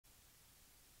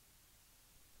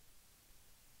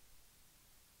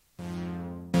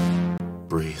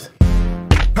breathe.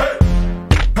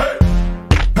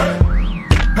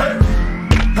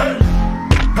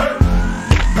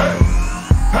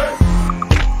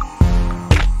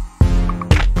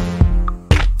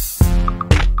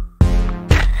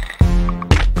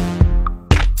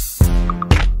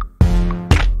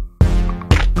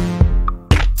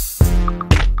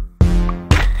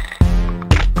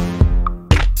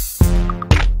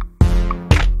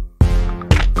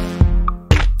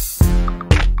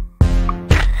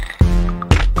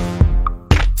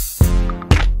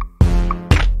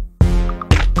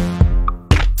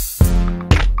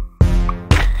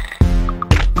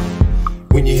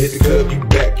 When you hit the club, you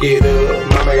back it up.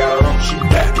 Mama got a hump, she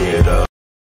back it up.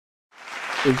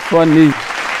 It's funny.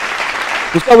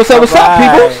 What's up,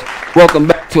 peoples? Welcome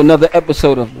back to another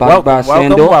episode of Body by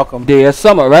Sandor. Welcome. Dear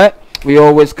summer, right? We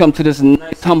always come to this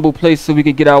nice, humble place so we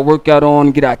can get our workout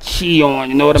on, get our chi on,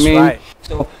 you know what I mean? Right.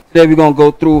 So today we're going to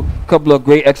go through a couple of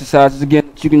great exercises, again,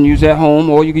 that you can use at home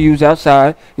or you can use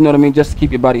outside, you know what I mean, just to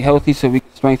keep your body healthy so we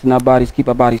can strengthen our bodies, keep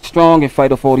our bodies strong, and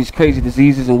fight off all these crazy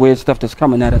diseases and weird stuff that's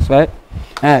coming at us, right?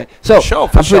 All right, so I'm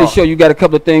pretty sure you got a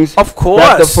couple of things. Of course.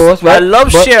 Wrapped up for us, right? I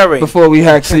love sharing. Before we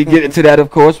actually get into that,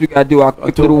 of course, we got to do our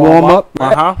quick little warm-up,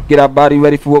 right? Get our body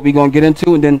ready for what we're going to get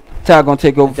into, and then Ty going to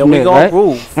take over from there, right?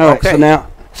 Groove. All right, so now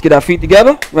let's get our feet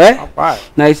together, right? All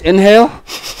right. Nice inhale.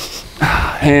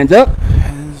 Hands up.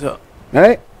 Hands up. All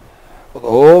right. We'll go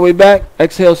all the way back.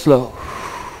 Exhale slow.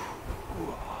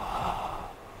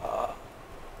 All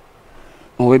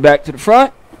the way back to the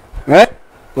front, right?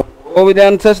 Go all the way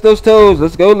down and touch those toes.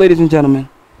 Let's go, ladies and gentlemen.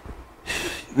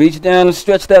 Reach down and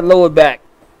stretch that lower back.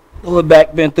 Lower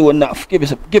back been through enough. Give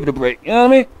it a break. You know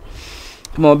what I mean?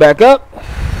 Come on, back up.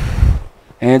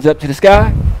 Hands up to the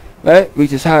sky. Right?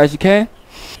 Reach as high as you can.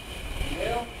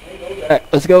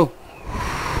 Back. Let's go.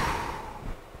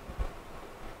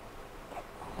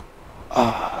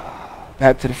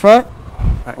 Back to the front.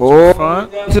 Back to the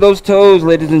front. Down to those toes,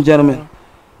 ladies and gentlemen.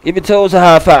 Give your toes a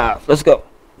high five. Let's go.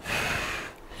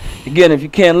 Again, if you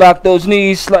can't lock those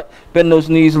knees, bend those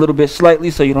knees a little bit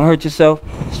slightly so you don't hurt yourself.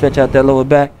 Stretch out that lower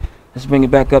back. Let's bring it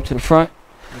back up to the front.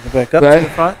 Bring it back up to the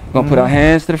front. We're going to put our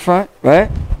hands to the front, right?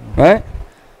 Right?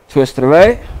 Twist to the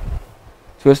right.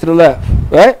 Twist to the left,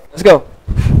 right? Let's go.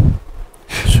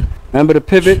 Remember to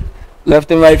pivot, left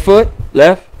and right foot,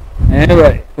 left and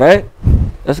right, right?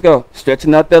 Let's go.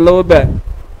 Stretching out that lower back.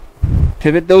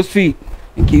 Pivot those feet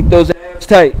and keep those abs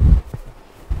tight.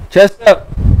 Chest up.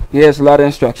 Yeah, it's a lot of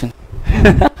instruction.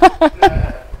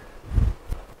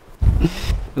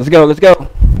 Let's go, let's go.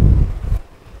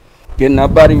 Getting our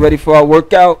body ready for our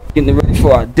workout, getting it ready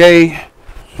for our day.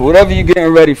 For whatever you're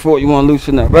getting ready for, you want to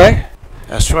loosen up, right?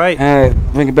 That's right. All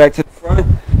right, bring it back to the front.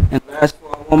 And last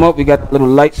for our warm up, we got little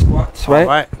light squats, right? All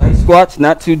right. Light squats,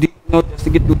 not too deep, you know, just to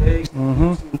get the legs,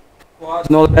 quads,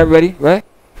 and all that ready, right?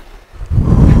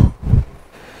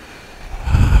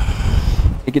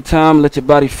 Take your time, let your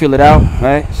body feel it out,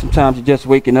 right? Sometimes you're just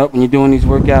waking up when you're doing these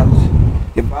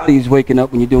workouts. Your body's waking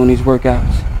up when you're doing these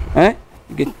workouts, right?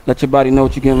 Let your body know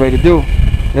what you're getting ready to do.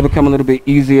 They become a little bit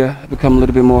easier, become a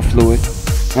little bit more fluid,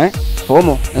 right? 4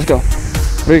 more, let's go.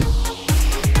 3,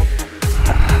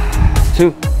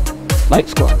 2, light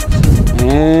squats,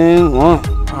 and 1.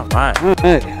 All right. All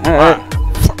right.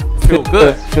 Feel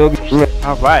good. Feel good.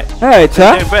 All right. All right,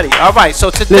 Ty. Get ready. All right. So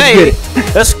today,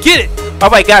 let's get it. All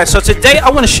right, guys. So today, I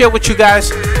want to share with you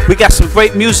guys. We got some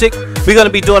great music. We're gonna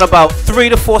be doing about 3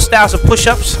 to 4 styles of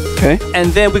push-ups. Okay.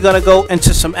 And then we're gonna go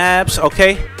into some abs.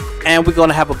 Okay. And we're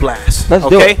gonna have a blast. Let's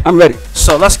do it. I'm ready.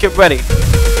 So let's get ready.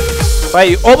 Right.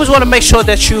 You always want to make sure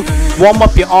that you warm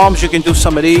up your arms. You can do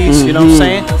some of these. You know what I'm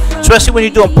saying? Especially when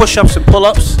you're doing push-ups and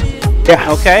pull-ups.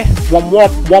 Yeah. Okay.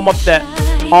 Warm up that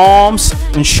arms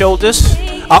and shoulders.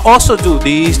 I also do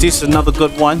these. This is another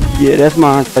good one. Yeah, that's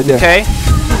mine right there. Okay.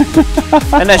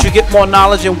 And as you get more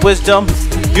knowledge and wisdom,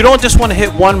 you don't just want to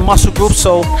hit one muscle group.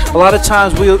 So a lot of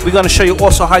times we're going to show you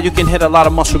also how you can hit a lot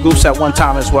of muscle groups at one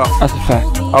time as well. That's a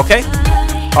fact. Okay.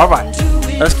 All right.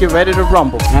 Let's get ready to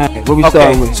rumble. All right. What we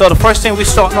starting with? So the first thing we're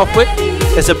starting off with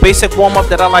is a basic warm up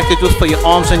that I like to do for your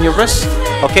arms and your wrists.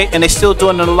 Okay. And they're still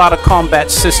doing in a lot of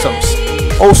combat systems.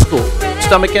 Old school.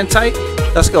 Stomach in tight.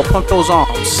 Let's go. Pump those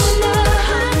arms.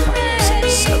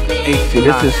 6, 7, 8,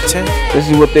 9, 10. This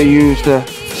is what they use to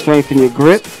strengthen your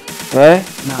grip, right?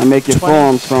 9, and make your 20,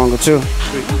 forearms stronger too.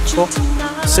 3, 4,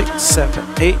 6, 7,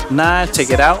 8, 9. Take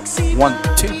it out.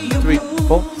 1, 2, 3,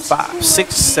 4, 5,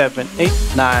 6, 7, 8,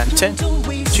 9, 10. 2,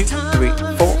 3,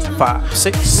 4, 5,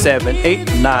 6, 7,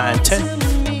 8, 9, 10.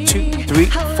 2, 3,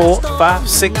 4, 5,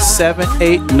 6, 7,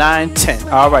 8, 9, 10.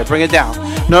 All right, bring it down.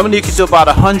 Normally you can do about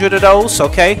 100 of those,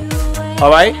 okay? All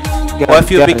right? Or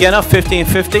if you're a beginner, 50 and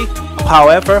 50.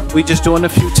 However, we just doing a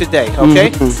few today, okay?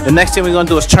 The next thing we're gonna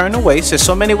do is turn the waist. There's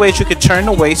so many ways you can turn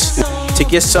the waist to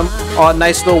get some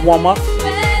nice little warm up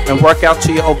and work out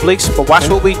to your obliques. But watch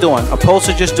what we're doing. Opposed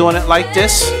to just doing it like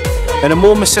this. And the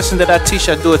movement system that I teach,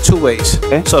 I do it 2 ways.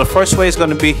 So the first way is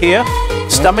gonna be here,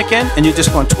 stomach in, and you're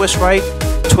just gonna twist right,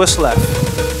 twist left.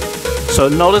 So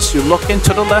notice you look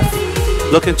into the left,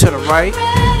 look into the right.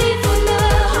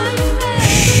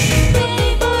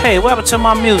 Hey, what happened to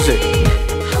my music?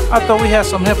 I thought we had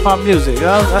some hip-hop music.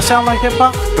 That sound like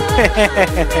hip-hop?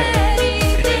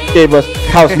 Gave us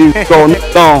house music going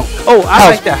long. Oh, I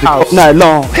like that house. Night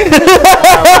long.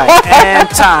 All right, and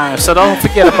time. So don't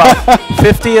forget about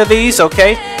 50 of these,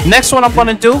 okay? Next one I'm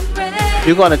gonna do,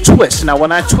 you're gonna twist. Now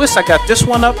when I twist, I got this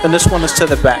one up and this one is to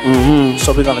the back.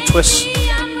 So we're gonna twist,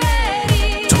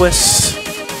 twist.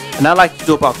 And I like to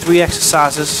do about 3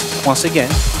 exercises, once again,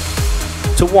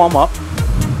 to warm up.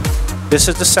 This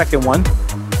is the second one.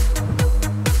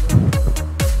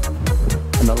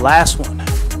 And the last one,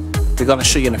 we're gonna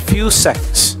show you in a few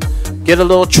seconds. Get a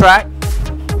little track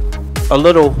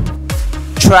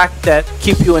that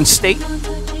keep you in state.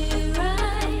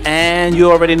 And you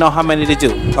already know how many to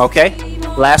do, okay?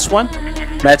 Last one,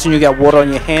 imagine you got water on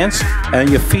your hands and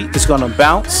your feet is gonna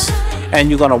bounce and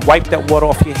you're gonna wipe that water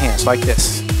off your hands like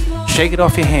this. Shake it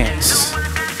off your hands.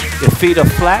 Your feet are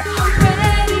flat.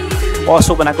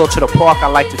 Also, when I go to the park, I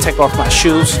like to take off my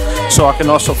shoes so I can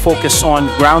also focus on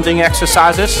grounding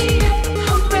exercises.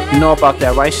 You know about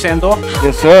that, right, Sandor?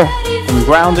 Yes, sir. And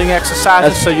grounding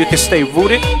exercises so you can stay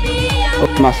rooted.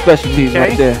 That's my specialties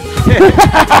right there.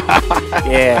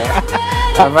 Yeah.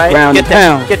 All right. Ground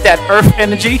down. Get that earth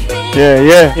energy.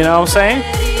 Yeah. You know what I'm saying?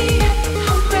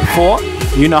 4.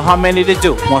 You know how many to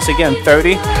do. Once again,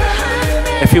 30.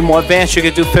 If you're more advanced, you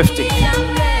can do 50.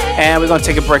 And we're gonna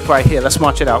take a break right here. Let's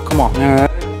march it out. Come on. All right.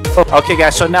 Okay,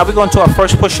 guys. So now we're going to our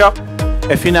first push-up.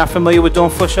 If you're not familiar with doing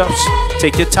push-ups,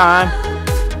 take your time.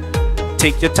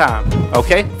 Take your time.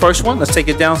 Okay. First one. Let's take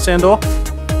it down, Sandor.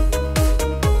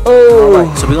 Oh. All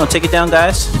right. So we're gonna take it down,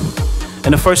 guys.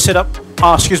 And the first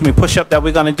push-up that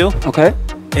we're gonna do. Okay.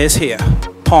 Is here.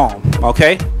 Palm.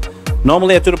 Okay.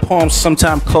 Normally I do the palms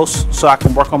sometime close so I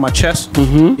can work on my chest.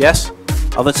 Yes.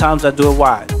 Other times I do it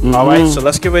wide. All right. So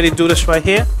let's get ready to do this right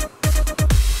here.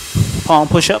 Palm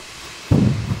push-up.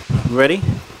 Ready,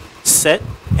 set,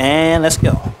 and let's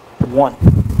go. 1,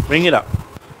 bring it up.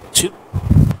 2,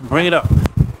 bring it up.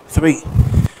 3,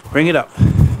 bring it up.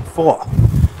 4,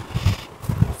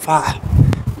 5,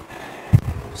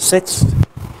 6,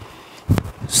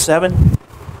 7,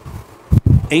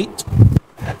 8,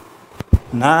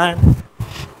 9,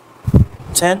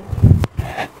 10.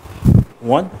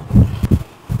 1,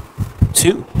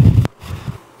 2,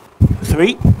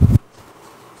 3,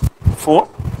 4.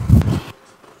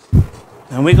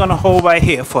 And we're gonna hold right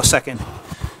here for a second.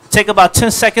 Take about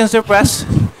 10 seconds to rest,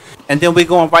 and then we're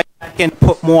going right back in and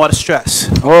put more of the stress.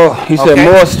 Oh, he said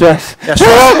more stress. That's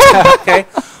right. Okay.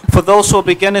 For those who are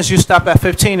beginners, you stop at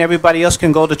 15. Everybody else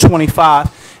can go to 25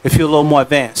 if you're a little more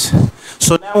advanced.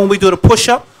 So now when we do the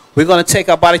push-up, we're gonna take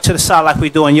our body to the side like we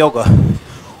do in yoga.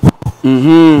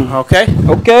 Okay?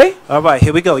 Okay. All right,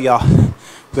 here we go, y'all.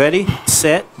 Ready,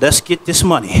 set, let's get this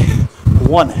money.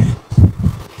 1.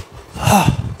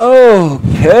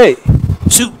 Okay.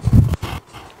 2.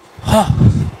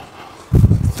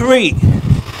 3.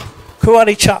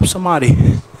 Karate chop somebody.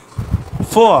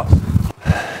 4.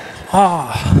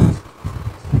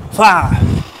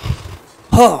 5.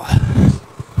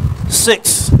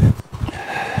 6.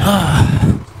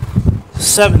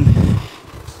 7.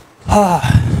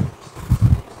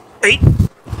 8.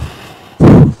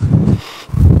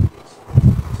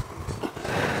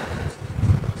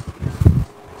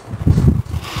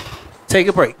 Take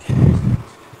a break.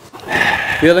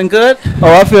 Feeling good?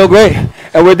 Oh, I feel great.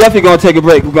 And we're definitely going to take a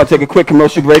break. We're going to take a quick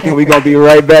commercial break, and we're going to be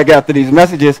right back after these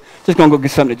messages. Just going to go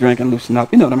get something to drink and loosen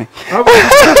up. You know what I mean? All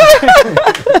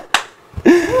right.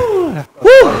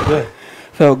 Woo.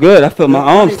 Felt good. I felt my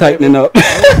arms tightening up.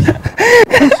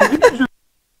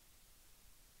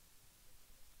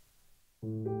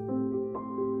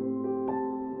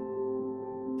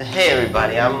 Hey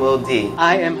everybody, I'm Lil D.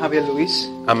 I am Javier Luis.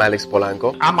 I'm Alex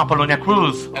Polanco. I'm Apollonia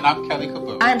Cruz. And I'm Kelly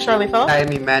Cooper. I am Shirley Phillips. I am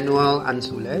Emmanuel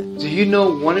Anzule. Do you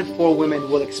know 1 in 4 women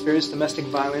will experience domestic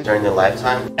violence During their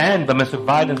lifetime. And domestic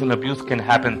violence and abuse can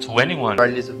happen to anyone,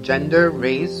 regardless of gender,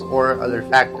 race, or other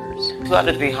factors? 2 out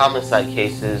of 3 homicide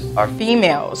cases are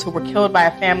Females who were killed by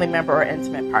a family member or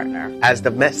intimate partner. As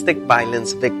domestic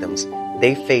violence victims,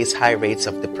 they face high rates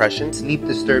of depression, Sleep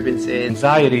disturbances,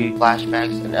 anxiety,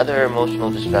 flashbacks, and other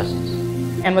emotional distresses.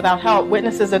 And without help,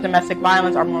 witnesses of domestic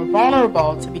violence are more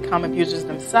vulnerable to become abusers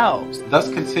themselves,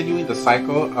 thus continuing the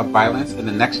cycle of violence in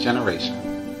the next generation.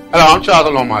 Hello, I'm Charles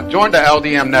Laloma. Join the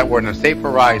LDM Network and Safe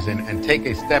Horizon and take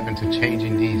a step into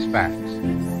changing these facts.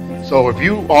 So if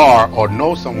you are or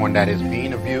know someone that is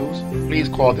being abused, please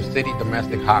call the City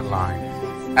Domestic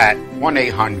Hotline at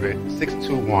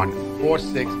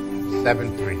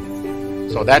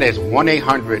 1-800-621-4673. So that is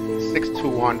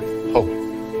 1-800-621-HOPE.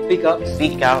 Speak up.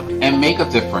 Speak out. And make a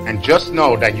difference. And just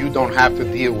know that you don't have to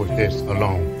deal with this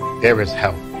alone. There is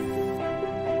help.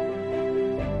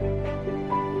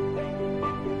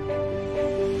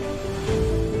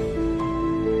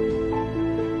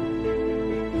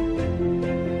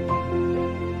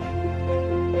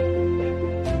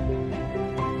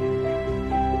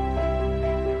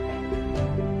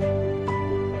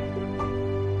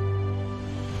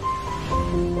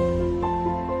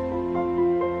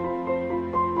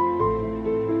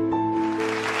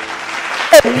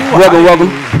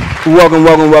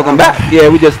 Welcome back. Yeah,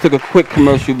 we just took a quick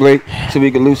commercial break so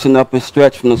we could loosen up and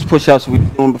stretch from those push-ups we were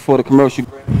doing before the commercial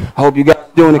break. I hope you guys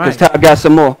are doing it because Ty got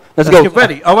some more. Let's go. Get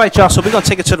ready. All right, y'all. So we're going to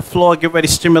take it to the floor, get ready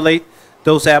to stimulate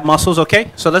those ab muscles,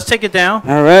 okay? So let's take it down.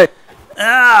 All right.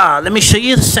 Let me show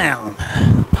you the sound.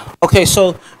 Okay,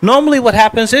 so normally what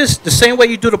happens is the same way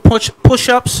you do the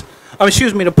push-ups,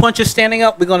 the punches standing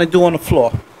up, we're going to do on the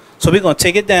floor. So we're going to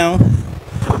take it down.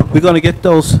 We're going to get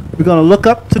those. We're going to look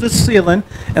up to the ceiling,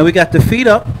 and we got the feet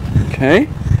up. Okay.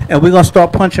 And we're going to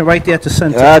start punching right there at the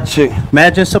center. Gotcha.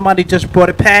 Imagine somebody just brought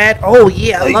a pad. Oh,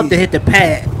 yeah, I love to hit the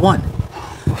pad. 1,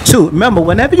 2. Remember,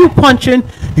 whenever you're punching,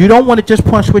 you don't want to just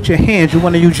punch with your hands. You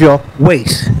want to use your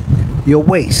waist. Your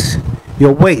waist.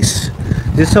 Your waist.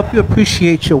 This help you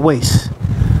appreciate your waist.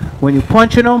 When you're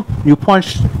punching them, you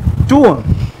punch through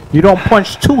him. You don't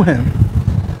punch to him.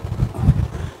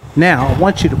 Now, I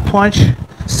want you to punch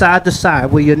side to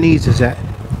side where your knees is at.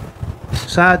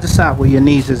 Side to side where your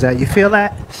knees is at. You feel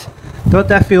that? Don't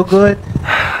that feel good?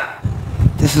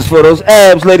 This is for those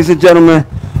abs, ladies and gentlemen.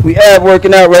 We ab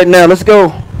working out right now. Let's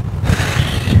go.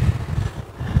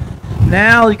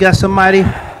 Now you got somebody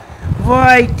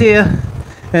right there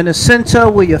in the center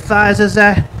where your thighs is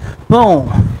at. Boom,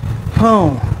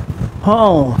 boom,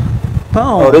 boom, boom.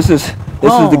 Oh, this is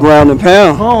the ground and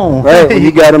pound. Boom. Right, when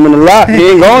you got him in the lock,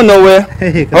 he ain't going nowhere.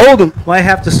 Hold him. Might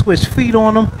have to switch feet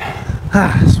on him.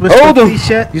 Hold him. Feet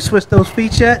yet? You switch those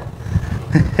feet yet?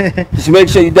 Just make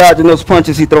sure you dodging those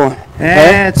punches he throwing.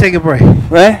 And take a break.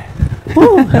 Right?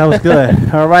 Woo, that was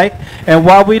good. All right. And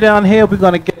while we down here, we're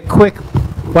going to get quick.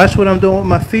 Watch what I'm doing with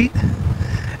my feet.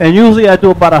 And usually I do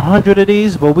about 100 of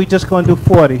these, but we just going to do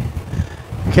 40.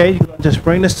 Okay, you're going to just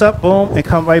bring this up, boom, and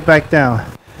come right back down.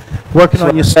 Working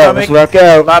on your stomach. Let's rock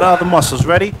out. A lot of other muscles.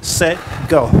 Ready, set,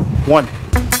 go. 1,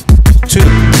 2,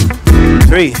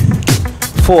 3,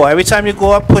 4. Every time you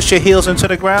go up, push your heels into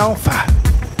the ground.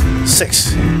 5,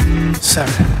 6,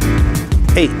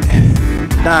 7, 8,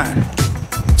 9,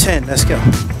 10. Let's go.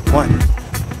 1,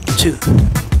 2,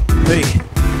 3,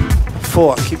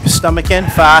 4. Keep your stomach in.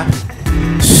 5.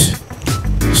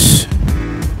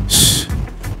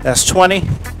 That's 20.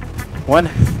 1,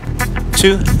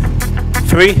 2,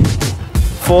 3,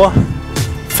 4,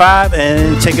 5,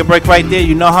 and take a break right there.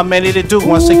 You know how many to do.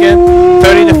 Once again,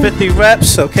 30 to 50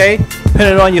 reps, okay?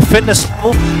 Depending on your fitness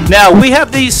level. Now, we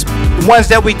have these ones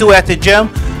that we do at the gym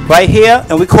right here,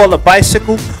 and we call it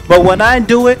bicycle. But when I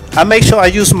do it, I make sure I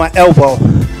use my elbow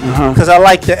because I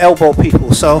like to elbow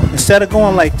people. So instead of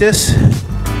going like this,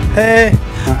 hey,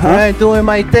 I ain't doing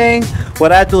my thing.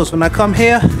 What I do is when I come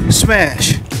here,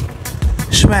 smash,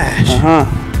 smash. You know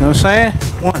what I'm saying?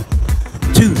 1,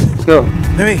 2, let's go.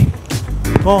 3,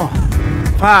 4,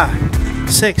 5,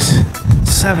 6,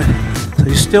 7. So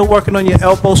you're still working on your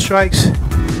elbow strikes.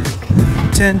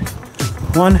 10,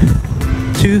 1,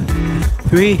 2,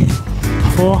 3,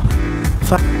 4,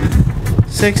 5,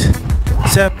 6,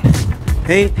 7,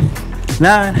 8,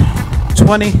 9,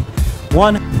 20.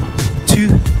 1,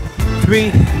 2,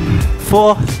 3,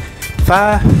 4,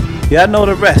 5. Y'all know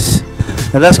the rest.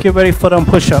 Now let's get ready for them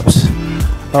push-ups.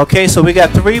 Okay, so we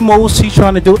got 3 moves. He's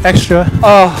trying to do extra.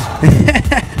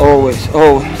 Always.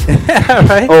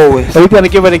 Right? Always. So we're going to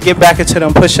get ready to get back into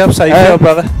them push-ups. How you feel,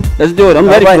 brother? Let's do it. I'm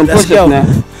ready for them push-ups now.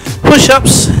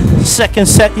 Push-ups, second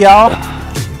set, y'all.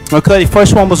 Okay, the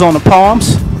first one was on the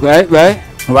palms. Right.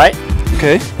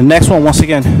 Okay. The next one, once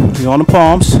again, we're on the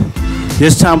palms.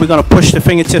 This time we're going to push the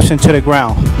fingertips into the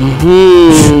ground.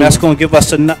 That's going to give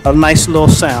us a nice little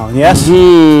sound, yes? I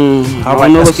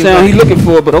don't know what sound he's looking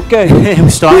for, but okay. We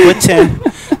start with 10.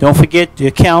 Don't forget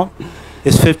your count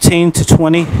is 15 to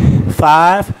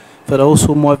 25. For those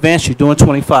who are more advanced, you're doing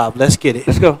 25. Let's get it.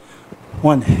 Let's go.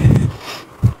 1,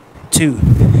 2,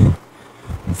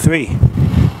 3,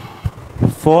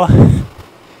 4,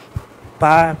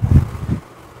 5,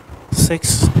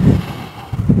 6,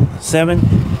 7,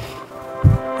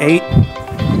 8,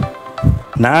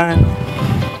 9,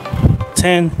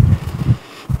 10,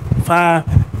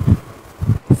 5,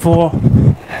 4,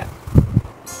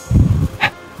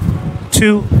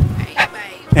 2,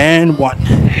 and 1.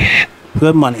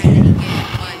 Good money.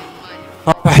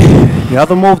 All right. The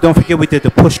other move, don't forget we did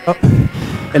the push-up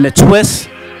and the twist.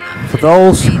 For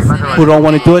those who don't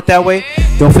want to do it that way,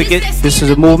 don't forget this is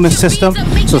a movement system.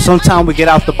 So sometimes we get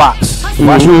out the box. So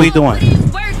watch what we're doing.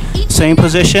 Same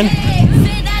position.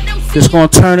 Just going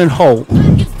to turn and hold.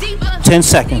 10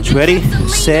 seconds. Ready,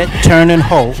 set, turn and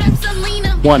hold.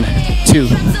 1, 2.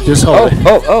 Just hold it.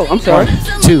 Oh, I'm sorry.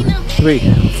 1, 2, 3,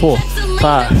 4,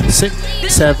 5, 6,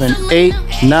 7, 8,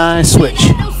 9.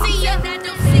 Switch.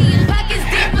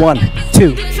 1,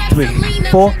 2, 3,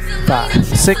 4, 5,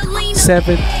 6,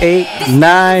 7, 8,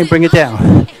 9. Bring it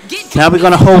down. Now we're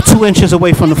going to hold 2 inches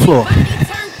away from the floor.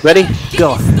 Ready?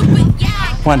 Go.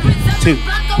 1, 2,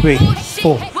 3,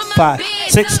 4, 5,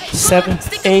 6, 7,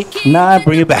 8, 9.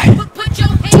 Bring it back.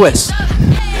 Twist.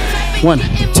 1,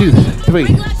 2, 3,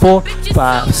 4,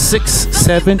 5, 6,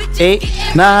 7, 8,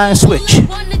 9. Switch.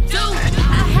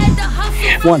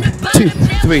 1, 2,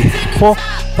 3, 4,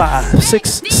 5,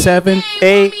 6, 7,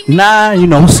 8, 9. You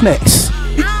know what's next.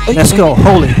 Let's go.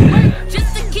 Hold it.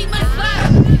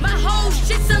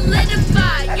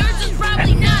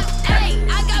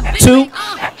 2.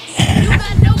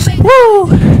 Woo!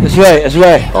 That's right. That's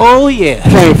right. Oh yeah.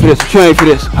 Train for this. Train for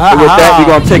this. And with that, we're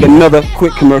gonna take another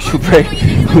quick commercial break.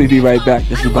 We'll be right back.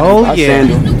 This is Oh yeah.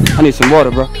 Sandal. I need some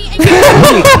water, bro.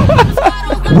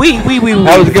 We.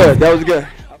 That was good. That was good.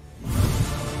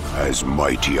 As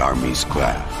mighty armies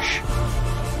clash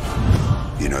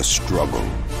in a struggle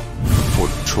for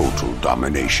total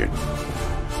domination,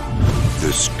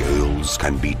 the scales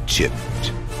can be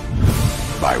tipped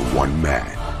by one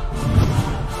man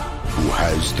who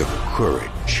has the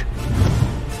courage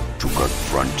to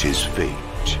confront his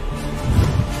fate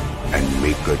and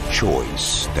make a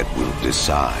choice that will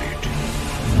decide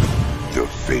the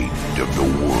fate of the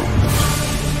world.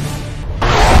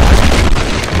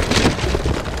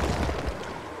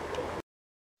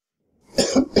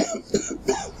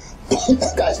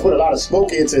 Guys put a lot of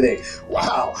smoke in today.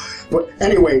 Wow. But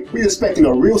anyway, we expecting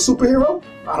a real superhero?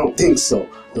 I don't think so.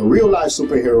 The real life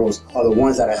superheroes are the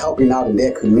ones that are helping out in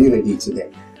their community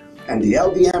today. And the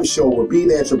LDM show will be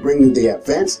there to bring you the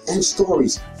events and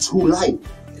stories to life.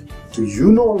 Do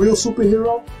you know a real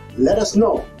superhero? Let us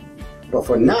know. But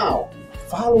for now,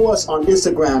 follow us on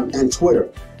Instagram and Twitter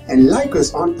and like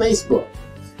us on Facebook.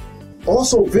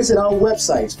 Also visit our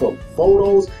websites for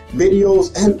photos,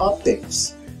 videos, and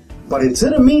updates. But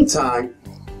until the meantime,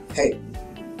 hey,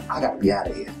 I gotta be out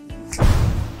of here.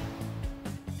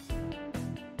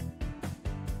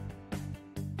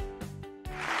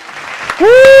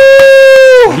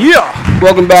 Yeah.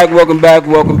 Welcome back.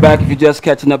 If you're just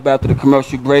catching up after the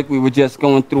commercial break, we were just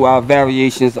going through our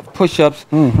variations of push-ups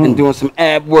and doing some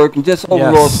ab work and just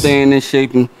overall staying in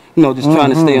shape and just trying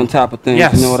to stay on top of things.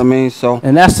 You know what I mean? So,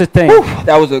 and that's the thing.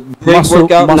 That was a great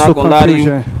workout. Not gonna lie to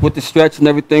you, with the stretch and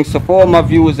everything. So for all my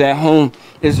viewers at home,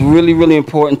 it's really, really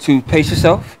important to pace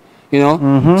yourself.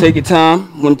 Take your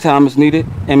time when time is needed,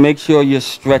 and make sure you're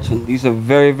stretching. These are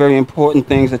very, very important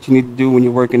things that you need to do when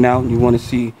you're working out and you want to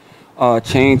see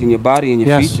change in your body and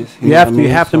your features. You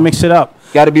have to mix it up.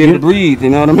 Got to be able to breathe.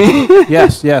 You know what I mean?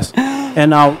 Yes.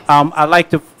 And I like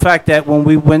the fact that when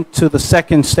we went to the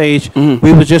second stage,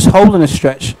 we were just holding a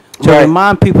stretch to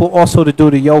remind people also to do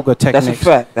the yoga techniques. That's a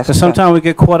fact. Because sometimes we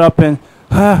get caught up in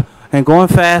and going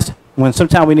fast when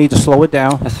sometimes we need to slow it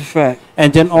down. That's a fact.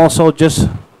 And then also just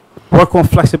work on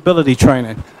flexibility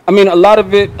training. I mean, a lot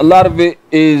of it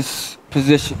is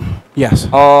position. Yes.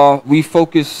 We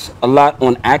focus a lot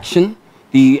on action,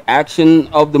 the action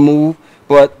of the move.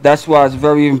 But that's why it's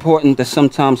very important to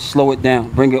sometimes slow it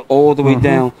down, bring it all the way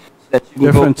down, so that you can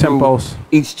different go through tempos.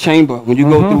 Each chamber. When you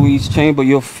go through each chamber,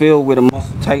 you'll feel where the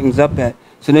muscle tightens up at.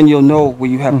 So then you'll know where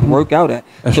you have to work out at.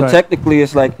 That's so right. Technically,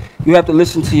 it's like you have to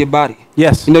listen to your body.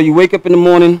 Yes. You wake up in the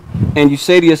morning and you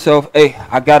say to yourself, "Hey,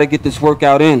 I got to get this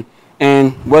workout in."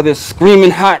 And whether it's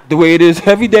screaming hot the way it is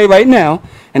every day right now,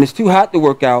 and it's too hot to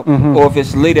work out, or if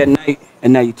it's late at night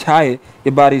and now you're tired,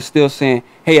 your body's still saying,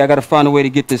 "Hey, I got to find a way to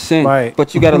get this in." Right.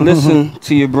 But you got to listen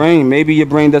to your brain. Maybe your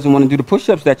brain doesn't want to do the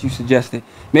push-ups that you suggested.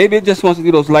 Maybe it just wants to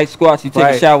do those light squats. You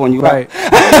take a shower and you right.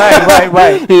 out.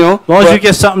 Right. As long as you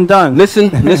get something done.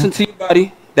 Listen to your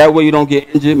body. That way you don't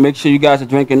get injured. Make sure you guys are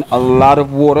drinking a lot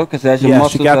of water, because as your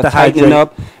muscles are tightening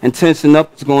up and tensing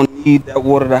up, it's going to need that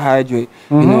water to hydrate.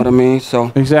 You know what I mean?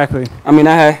 So exactly. I mean,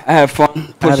 I had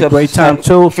fun. I had a great time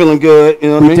too. Feeling good. You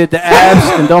know what I mean? We did the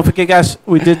abs, and don't forget, guys,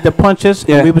 we did the punches.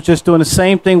 And we were just doing the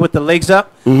same thing with the legs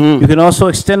up. You can also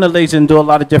extend the legs and do a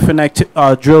lot of different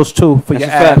drills too for your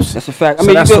abs. That's a fact. I So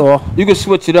mean, that's you can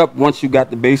switch it up once you got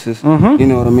the basis. You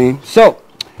know what I mean? So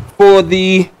for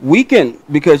the weekend,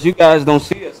 because you guys don't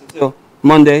see us until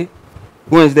Monday,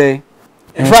 Wednesday,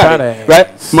 and Friday,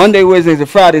 right? Monday, Wednesdays, and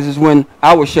Fridays is when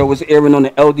our show is airing on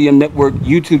the LDM Network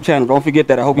YouTube channel. Don't forget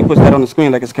that. I hope you put that on the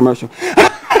screen like it's a commercial.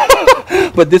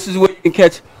 But this is where you can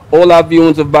catch all our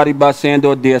viewings of Body by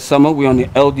Sandor Dear Summer. We're on the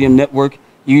LDM Network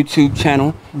YouTube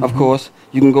channel, of course.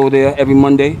 You can go there every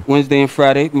Monday, Wednesday, and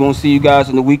Friday. We won't see you guys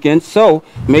on the weekend. So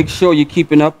make sure you're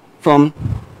keeping up from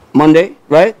Monday,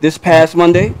 right? This past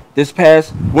Monday, this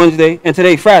past Wednesday, and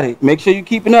today, Friday. Make sure you're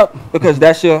keeping up, because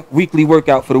that's your weekly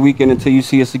workout for the weekend until you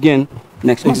see us again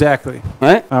next month. Exactly.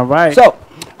 Right? All right. So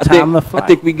I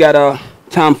think we got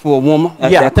time for a warm-up.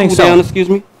 Yeah, I think so. Down, excuse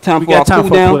me. Time for a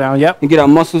cool down. Yep. And get our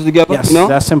muscles together. Yes, you know?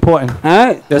 that's important. All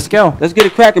right. Let's go. Let's get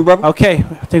it cracking, brother. Okay.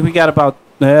 I think we got about,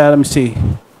 let me see.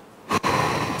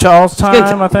 Charles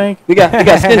time, I think. We got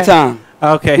skin time.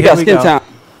 Okay, we got skin time.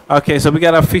 Okay, so we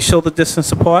got our feet shoulder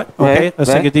distance apart. Okay, let's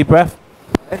take a deep breath.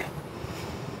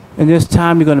 And this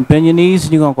time you're going to bend your knees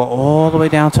and you're going to go all the way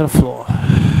down to the floor.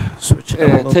 Switch it up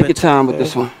a little take bit. your time with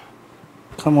this one.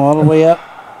 Come all the way up.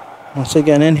 Once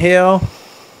again, inhale.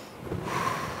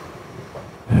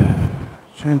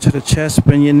 Turn to the chest,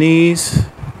 bend your knees.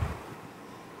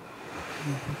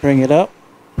 Bring it up.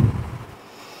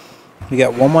 We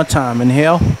got one more time.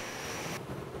 Inhale.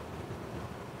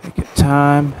 Take your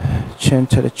time. Chin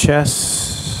to the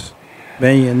chest.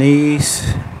 Bend your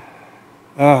knees.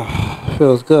 Ah,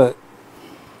 feels good.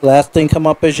 Last thing come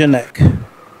up is your neck.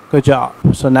 Good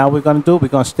job. So now we're going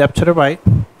to step to the right.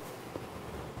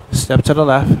 Step to the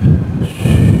left.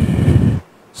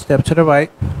 Step to the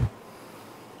right.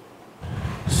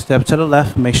 Step to the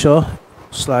left. Make sure.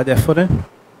 Slide that foot in.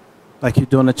 Like you're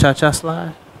doing a cha-cha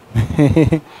slide.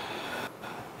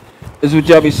 This is what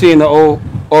y'all be seeing the old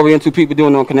Oriental people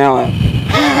doing on Canal Ave.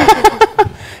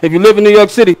 If you live in New York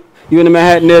City, you in the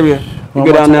Manhattan area, you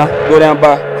go down there, go down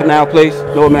by Canal Place,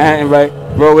 Lower Manhattan, right?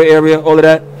 Broadway area, all of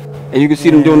that. And you can see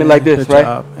them doing it like this, right?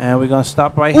 Job. And we're going to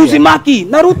stop right here. Uzumaki,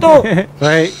 Naruto.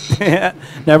 Right.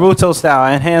 Naruto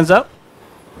style. And hands up.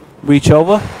 Reach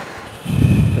over.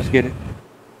 Let's get it.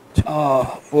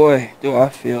 Oh, boy, do I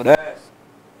feel that.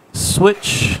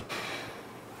 Switch.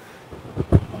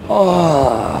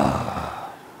 Oh.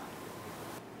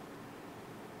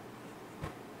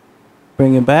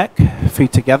 Bring it back.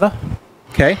 Feet together.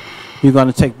 Okay. You're going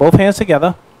to take both hands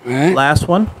together. Right. Last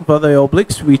one for the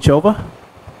obliques. Reach over.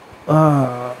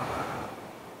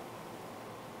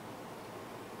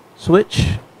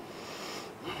 Switch.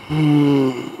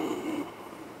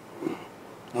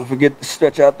 Don't forget to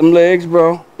stretch out them legs,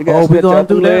 bro. We're going to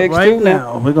do that right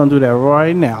now. We're going to do that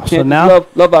right now. So now,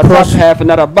 love our top half and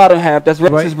not our bottom half. That's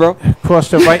rexes, bro. Cross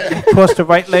the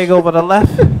right leg over the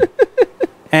left.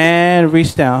 And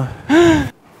reach down.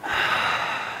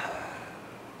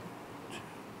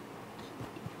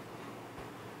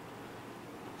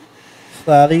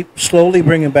 Slowly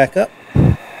bring it back up.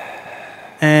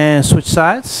 And switch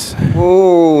sides.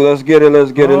 Ooh, let's get it,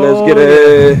 let's get it, let's get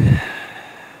it.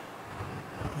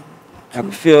 I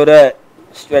can feel that.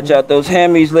 Stretch out those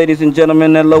hammies, ladies and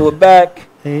gentlemen, that lower back,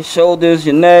 shoulders,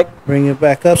 your neck. Bring it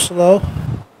back up slow.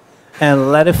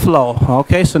 And let it flow.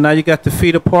 Okay, so now you got the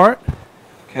feet apart.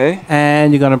 Okay.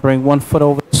 And you're going to bring one foot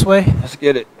over this way. Let's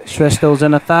get it. Stretch those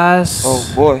inner thighs.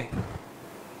 Oh, boy.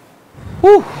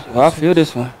 Whew. I feel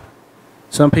this one.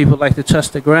 Some people like to touch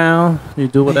the ground. You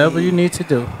do whatever you need to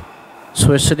do.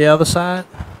 Switch to the other side.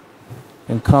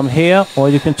 And come here, or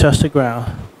you can touch the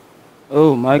ground.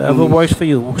 Oh, my goodness. Whatever works for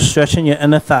you. Stretching your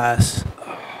inner thighs.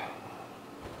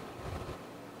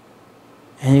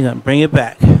 And you're going to bring it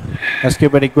back. Let's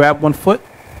get ready. Grab one foot.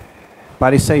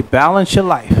 Body say, balance your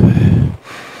life.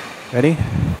 Ready?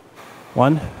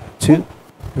 1, 2,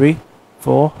 3,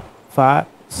 4, 5,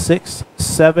 6,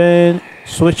 7.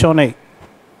 Switch on 8.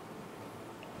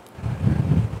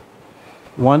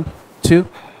 1, 2,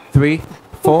 3,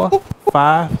 4,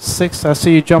 5, 6. I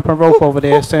see you jumping rope over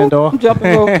there, Sandor. I'm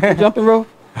jumping rope. I'm jumping rope.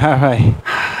 All right.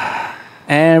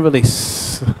 And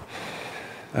release.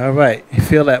 All right. You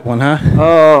feel that one, huh?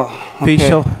 Oh,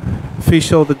 okay. Feet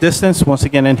shoulder distance. Once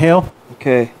again, inhale.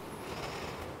 Okay.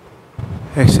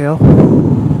 Exhale.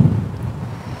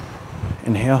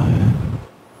 Inhale.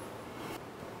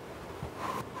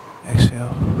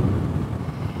 Exhale.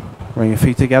 Bring your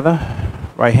feet together.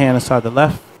 Right hand inside the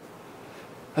left.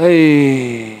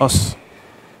 Hey. Us.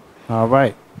 All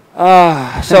right.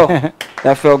 So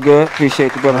that felt good.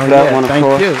 Appreciate the brother for that one, of thank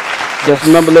course. you. Just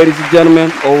remember, ladies and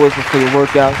gentlemen, always before your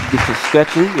workout, get your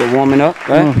stretching, you're warming up,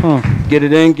 right? Get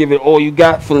it in, give it all you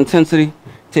got, full intensity.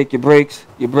 Take your breaks,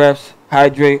 your breaths,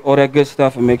 hydrate, all that good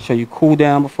stuff, and make sure you cool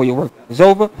down before your workout is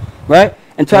over, right?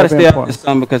 And try to stay out of the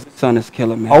sun because the sun is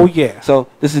killing, man. Oh, yeah. So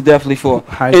this is definitely for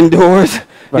indoors,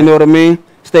 you know what I mean?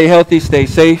 Stay healthy, stay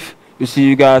safe. We'll see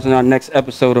you guys in our next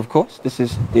episode, of course. This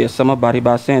is Dear Summer, Body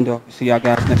by Sandor. We'll see y'all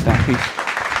guys next time. Peace.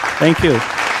 Thank you.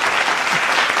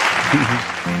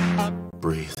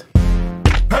 Breathe.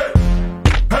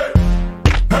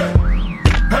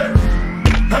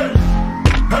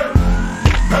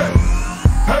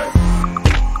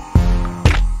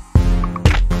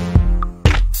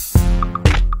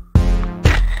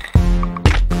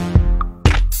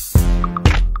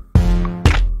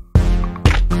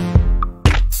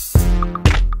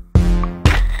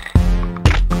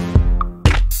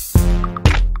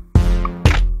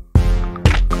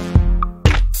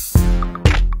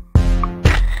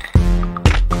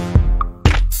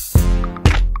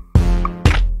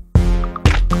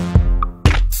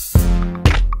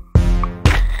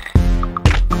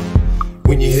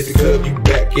 When you hit the club, you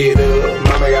back it up.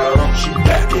 Mama got a hump, she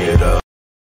back it up.